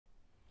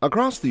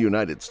Across the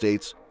United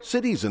States,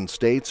 cities and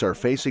states are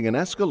facing an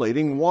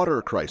escalating water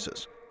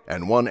crisis,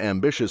 and one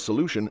ambitious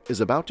solution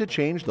is about to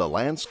change the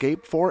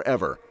landscape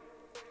forever.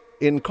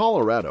 In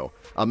Colorado,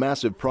 a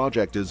massive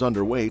project is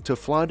underway to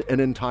flood an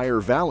entire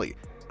valley,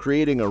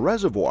 creating a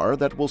reservoir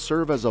that will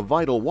serve as a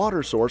vital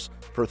water source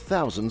for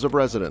thousands of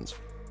residents.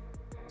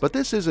 But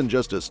this isn't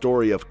just a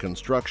story of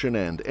construction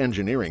and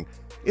engineering,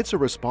 it's a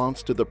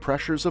response to the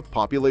pressures of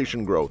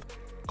population growth,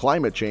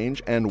 climate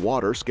change, and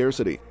water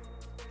scarcity.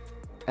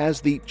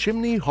 As the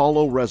Chimney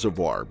Hollow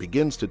Reservoir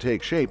begins to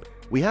take shape,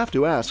 we have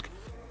to ask,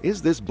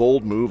 is this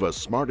bold move a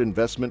smart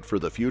investment for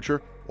the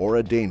future or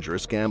a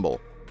dangerous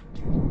gamble?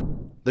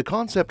 The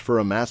concept for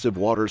a massive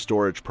water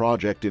storage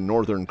project in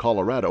northern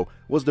Colorado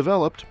was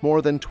developed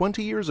more than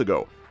 20 years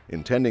ago,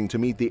 intending to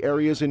meet the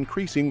area's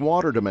increasing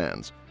water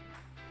demands.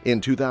 In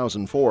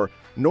 2004,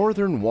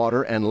 Northern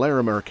Water and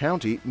Larimer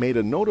County made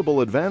a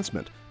notable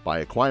advancement by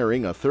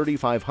acquiring a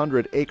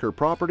 3,500-acre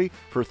property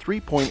for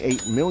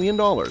 $3.8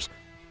 million,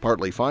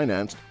 partly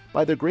financed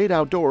by the Great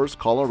Outdoors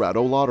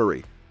Colorado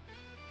Lottery.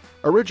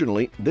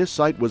 Originally, this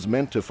site was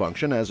meant to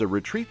function as a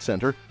retreat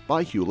center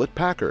by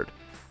Hewlett-Packard,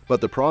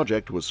 but the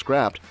project was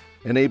scrapped,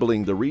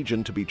 enabling the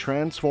region to be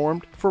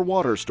transformed for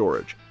water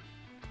storage.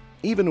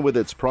 Even with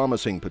its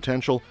promising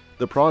potential,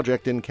 the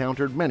project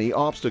encountered many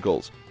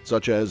obstacles,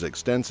 such as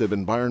extensive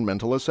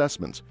environmental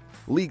assessments,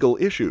 legal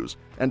issues,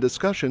 and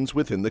discussions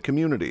within the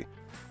community.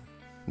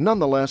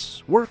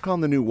 Nonetheless, work on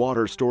the new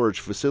water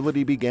storage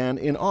facility began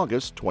in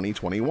August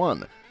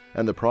 2021,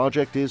 and the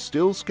project is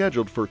still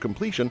scheduled for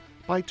completion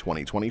by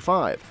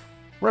 2025,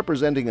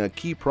 representing a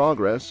key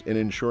progress in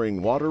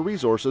ensuring water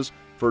resources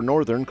for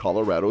northern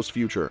Colorado's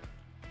future.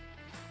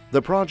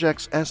 The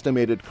project's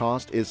estimated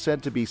cost is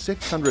said to be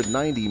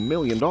 $690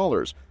 million,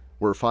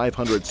 where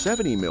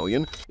 $570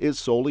 million is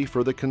solely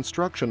for the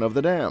construction of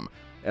the dam,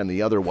 and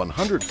the other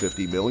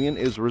 $150 million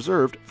is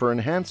reserved for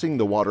enhancing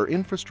the water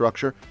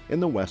infrastructure in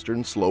the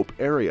western slope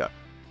area.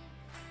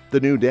 The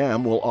new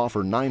dam will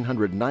offer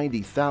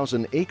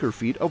 990,000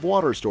 acre-feet of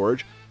water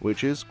storage,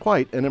 which is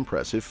quite an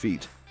impressive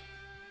feat.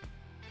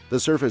 The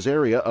surface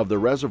area of the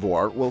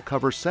reservoir will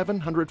cover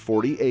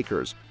 740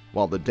 acres,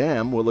 while the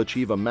dam will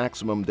achieve a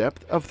maximum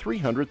depth of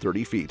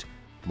 330 feet,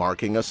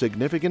 marking a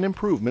significant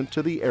improvement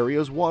to the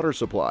area's water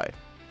supply.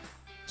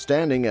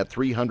 Standing at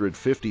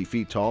 350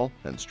 feet tall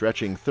and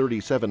stretching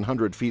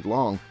 3,700 feet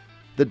long,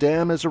 the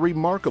dam is a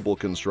remarkable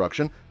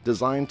construction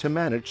designed to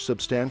manage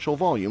substantial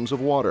volumes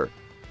of water.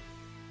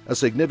 A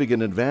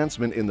significant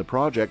advancement in the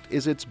project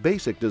is its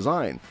basic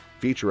design,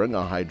 featuring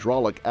a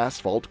hydraulic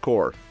asphalt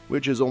core,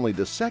 which is only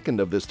the second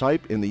of this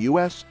type in the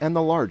U.S. and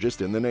the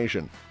largest in the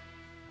nation.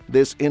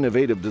 This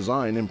innovative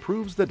design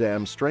improves the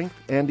dam's strength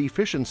and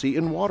efficiency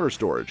in water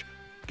storage,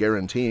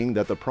 guaranteeing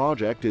that the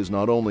project is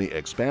not only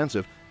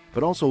expansive,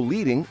 but also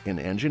leading in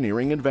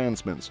engineering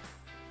advancements.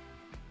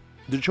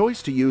 The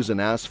choice to use an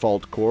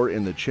asphalt core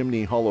in the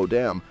Chimney Hollow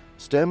Dam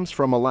stems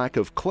from a lack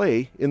of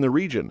clay in the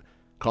region,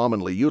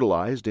 commonly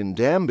utilized in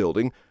dam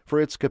building for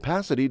its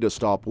capacity to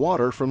stop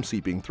water from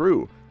seeping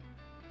through.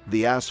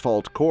 The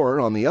asphalt core,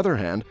 on the other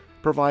hand,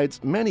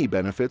 provides many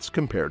benefits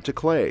compared to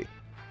clay.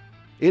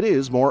 It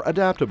is more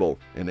adaptable,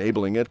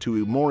 enabling it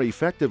to more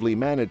effectively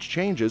manage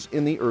changes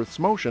in the Earth's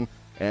motion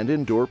and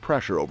endure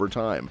pressure over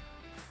time.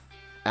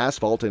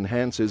 Asphalt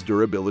enhances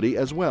durability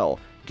as well,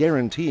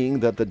 guaranteeing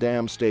that the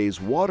dam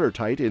stays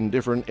watertight in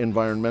different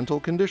environmental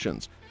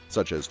conditions,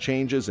 such as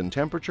changes in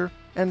temperature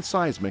and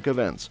seismic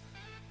events.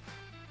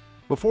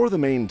 Before the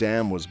main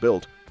dam was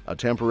built, a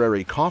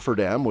temporary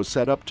cofferdam was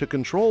set up to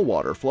control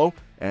water flow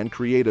and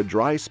create a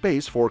dry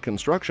space for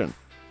construction.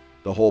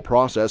 The whole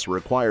process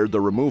required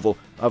the removal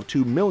of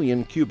 2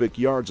 million cubic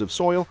yards of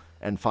soil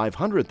and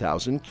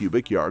 500,000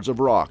 cubic yards of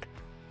rock.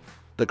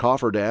 The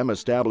cofferdam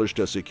established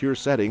a secure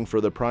setting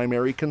for the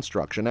primary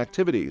construction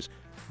activities,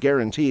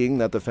 guaranteeing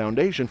that the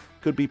foundation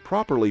could be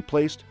properly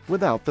placed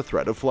without the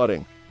threat of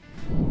flooding.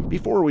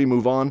 Before we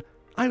move on,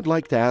 I'd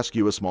like to ask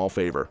you a small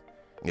favor.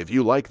 If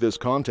you like this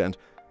content,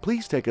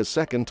 please take a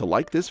second to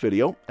like this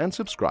video and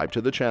subscribe to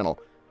the channel.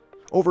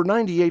 Over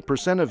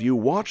 98% of you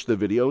watch the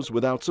videos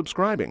without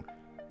subscribing.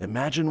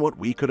 Imagine what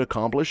we could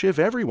accomplish if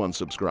everyone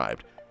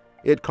subscribed.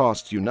 It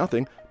costs you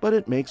nothing, but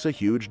it makes a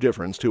huge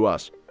difference to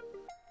us.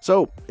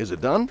 So, is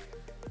it done?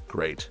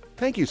 Great.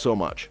 Thank you so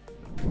much.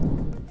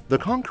 The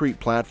concrete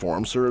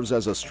platform serves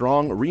as a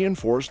strong,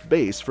 reinforced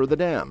base for the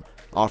dam,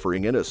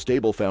 offering it a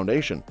stable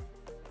foundation.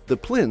 The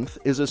plinth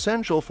is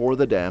essential for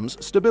the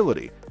dam's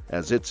stability,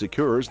 as it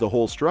secures the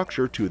whole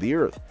structure to the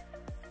earth.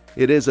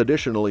 It is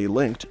additionally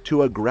linked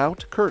to a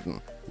grout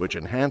curtain, which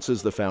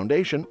enhances the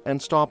foundation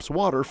and stops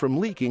water from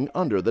leaking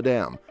under the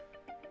dam.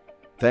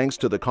 Thanks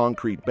to the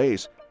concrete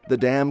base, the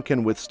dam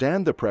can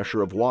withstand the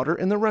pressure of water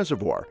in the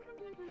reservoir.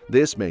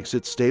 This makes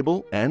it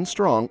stable and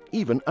strong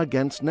even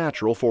against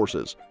natural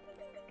forces.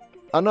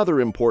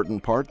 Another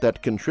important part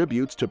that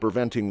contributes to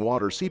preventing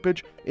water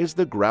seepage is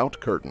the grout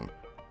curtain.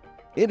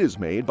 It is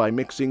made by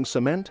mixing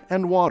cement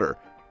and water,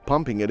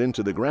 pumping it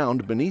into the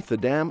ground beneath the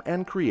dam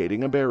and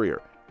creating a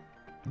barrier.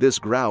 This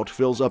grout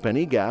fills up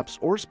any gaps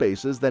or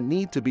spaces that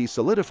need to be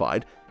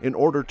solidified in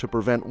order to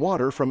prevent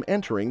water from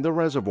entering the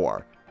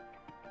reservoir.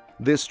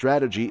 This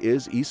strategy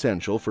is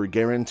essential for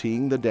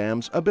guaranteeing the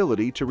dam's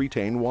ability to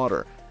retain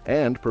water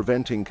and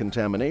preventing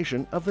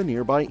contamination of the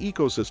nearby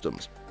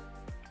ecosystems.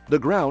 The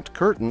grout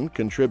curtain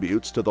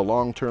contributes to the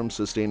long-term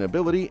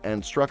sustainability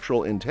and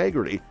structural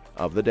integrity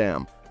of the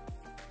dam.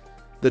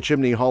 The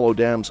Chimney Hollow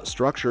Dam's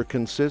structure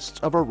consists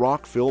of a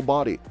rock-fill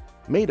body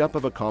made up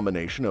of a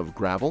combination of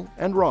gravel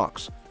and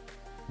rocks.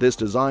 This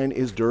design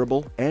is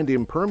durable and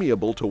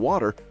impermeable to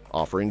water,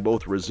 offering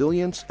both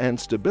resilience and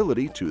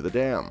stability to the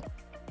dam.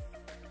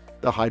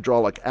 The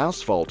hydraulic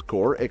asphalt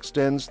core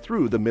extends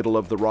through the middle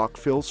of the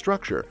rock-fill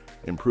structure,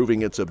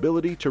 improving its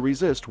ability to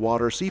resist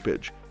water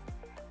seepage.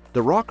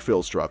 The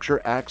rock-fill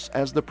structure acts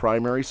as the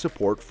primary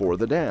support for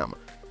the dam,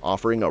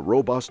 offering a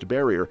robust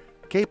barrier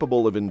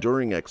capable of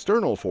enduring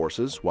external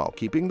forces while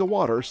keeping the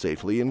water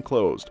safely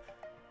enclosed.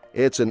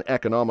 It's an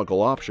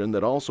economical option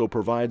that also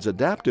provides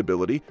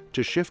adaptability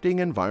to shifting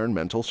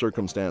environmental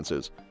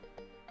circumstances.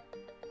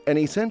 An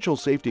essential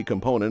safety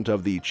component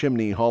of the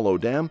Chimney Hollow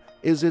Dam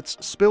is its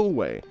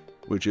spillway,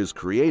 which is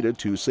created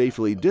to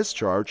safely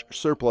discharge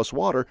surplus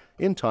water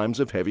in times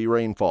of heavy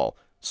rainfall,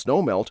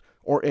 snowmelt,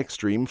 or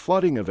extreme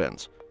flooding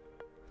events.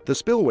 The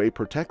spillway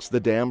protects the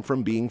dam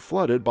from being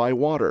flooded by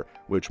water,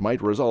 which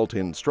might result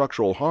in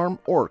structural harm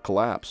or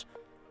collapse.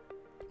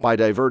 By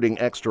diverting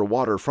extra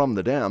water from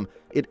the dam,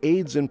 it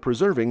aids in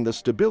preserving the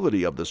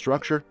stability of the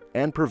structure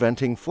and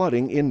preventing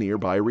flooding in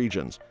nearby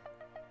regions.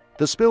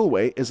 The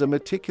spillway is a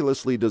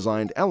meticulously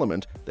designed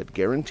element that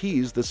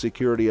guarantees the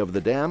security of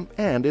the dam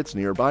and its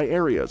nearby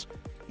areas,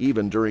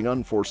 even during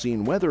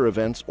unforeseen weather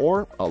events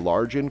or a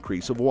large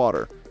increase of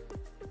water.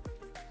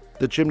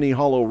 The Chimney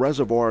Hollow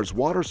Reservoir's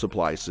water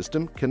supply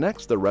system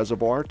connects the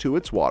reservoir to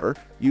its water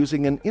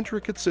using an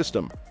intricate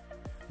system.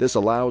 This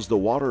allows the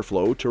water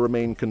flow to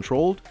remain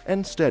controlled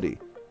and steady.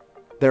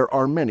 There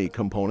are many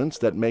components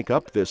that make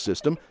up this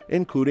system,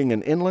 including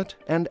an inlet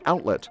and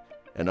outlet,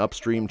 an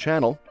upstream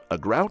channel, a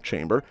grout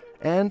chamber,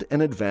 and an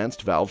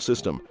advanced valve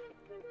system.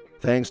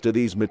 Thanks to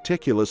these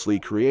meticulously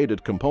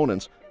created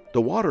components,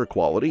 the water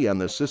quality and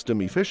the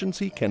system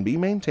efficiency can be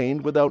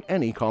maintained without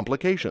any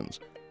complications.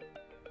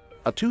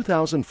 A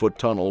 2,000-foot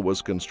tunnel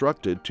was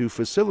constructed to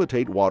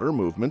facilitate water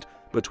movement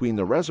between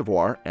the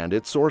reservoir and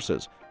its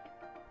sources.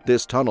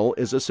 This tunnel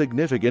is a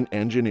significant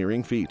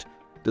engineering feat,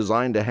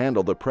 designed to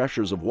handle the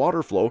pressures of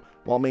water flow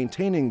while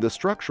maintaining the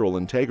structural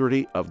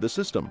integrity of the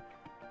system.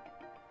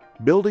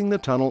 Building the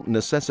tunnel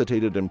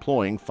necessitated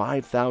employing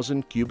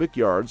 5,000 cubic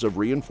yards of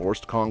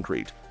reinforced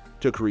concrete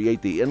to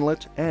create the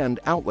inlet and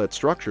outlet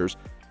structures,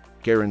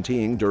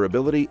 guaranteeing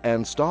durability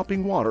and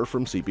stopping water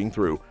from seeping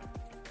through.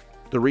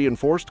 The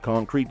reinforced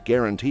concrete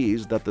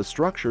guarantees that the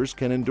structures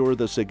can endure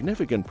the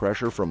significant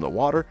pressure from the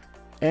water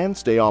and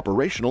stay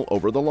operational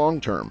over the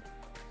long term.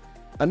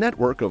 A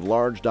network of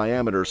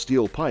large-diameter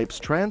steel pipes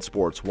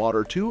transports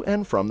water to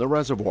and from the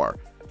reservoir,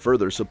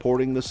 further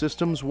supporting the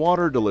system's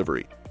water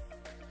delivery.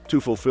 To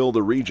fulfill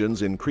the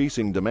region's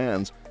increasing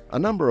demands, a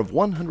number of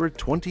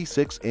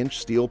 126-inch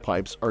steel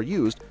pipes are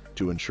used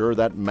to ensure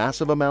that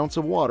massive amounts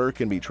of water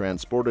can be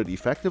transported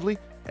effectively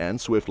and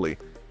swiftly.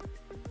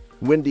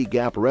 Windy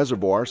Gap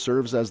Reservoir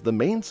serves as the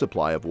main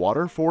supply of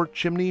water for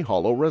Chimney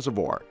Hollow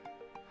Reservoir.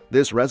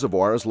 This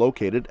reservoir is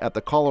located at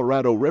the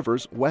Colorado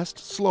River's west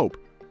slope.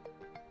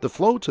 The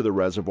flow to the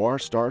reservoir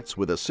starts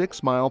with a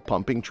 6-mile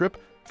pumping trip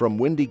from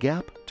Windy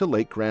Gap to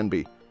Lake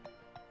Granby.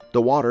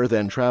 The water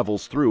then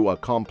travels through a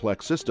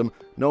complex system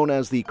known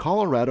as the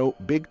Colorado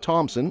Big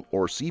Thompson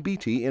or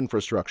CBT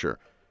infrastructure.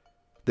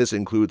 This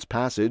includes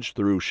passage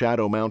through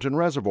Shadow Mountain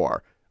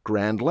Reservoir,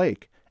 Grand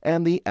Lake,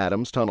 and the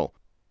Adams Tunnel.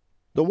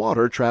 The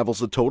water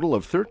travels a total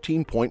of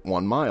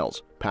 13.1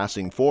 miles,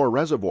 passing 4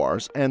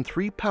 reservoirs and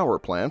 3 power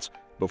plants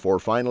before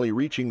finally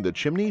reaching the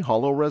Chimney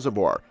Hollow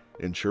Reservoir,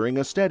 ensuring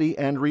a steady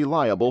and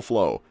reliable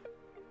flow.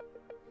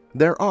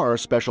 There are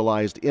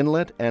specialized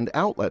inlet and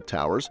outlet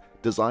towers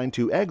designed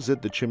to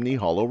exit the Chimney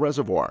Hollow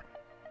Reservoir.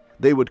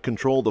 They would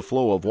control the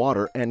flow of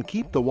water and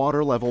keep the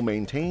water level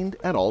maintained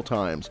at all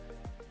times.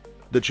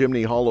 The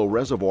Chimney Hollow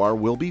Reservoir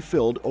will be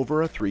filled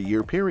over a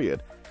 3-year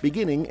period,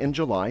 beginning in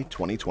July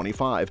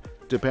 2025,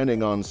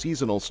 depending on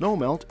seasonal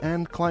snowmelt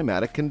and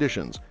climatic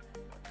conditions.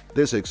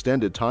 This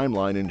extended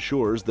timeline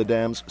ensures the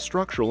dam's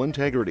structural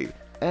integrity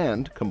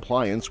and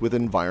compliance with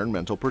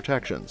environmental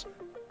protections.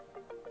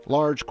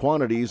 Large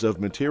quantities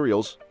of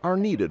materials are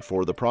needed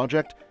for the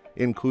project,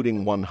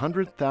 including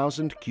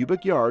 100,000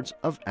 cubic yards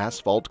of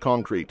asphalt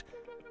concrete,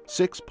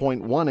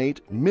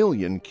 6.18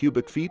 million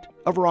cubic feet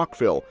of rock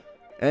fill,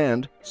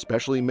 and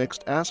specially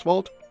mixed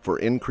asphalt for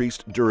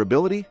increased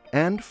durability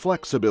and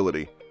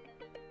flexibility.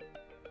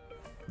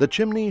 The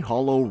Chimney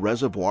Hollow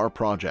Reservoir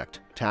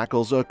project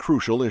tackles a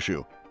crucial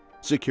issue: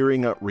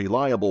 securing a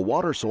reliable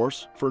water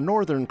source for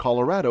northern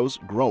Colorado's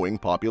growing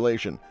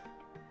population.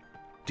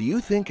 Do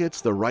you think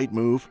it's the right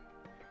move?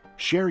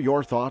 Share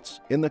your thoughts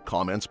in the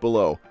comments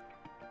below.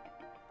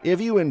 If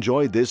you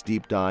enjoyed this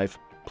deep dive,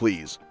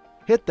 please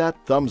hit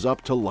that thumbs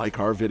up to like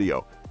our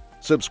video.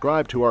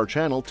 Subscribe to our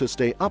channel to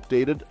stay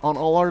updated on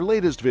all our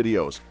latest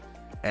videos,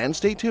 and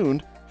stay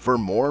tuned for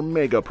more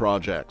mega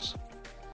projects.